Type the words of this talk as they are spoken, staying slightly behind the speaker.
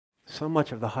so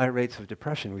much of the high rates of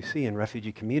depression we see in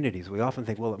refugee communities. We often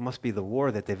think, well, it must be the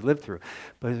war that they've lived through.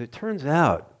 But as it turns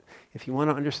out, if you want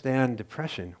to understand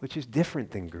depression, which is different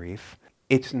than grief,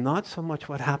 it's not so much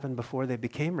what happened before they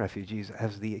became refugees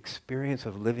as the experience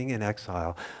of living in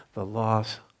exile, the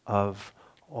loss of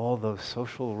all those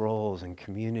social roles and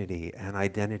community and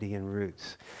identity and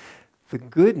roots. The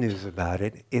good news about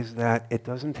it is that it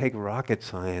doesn't take rocket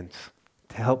science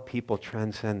to help people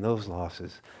transcend those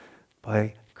losses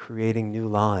by creating new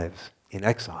lives in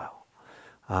exile.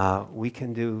 We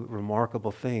can do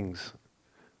remarkable things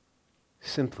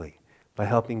simply by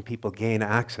helping people gain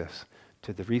access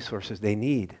to the resources they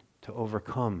need to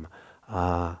overcome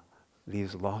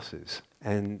these losses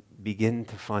and begin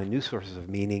to find new sources of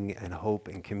meaning and hope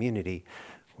and community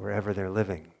wherever they're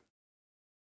living.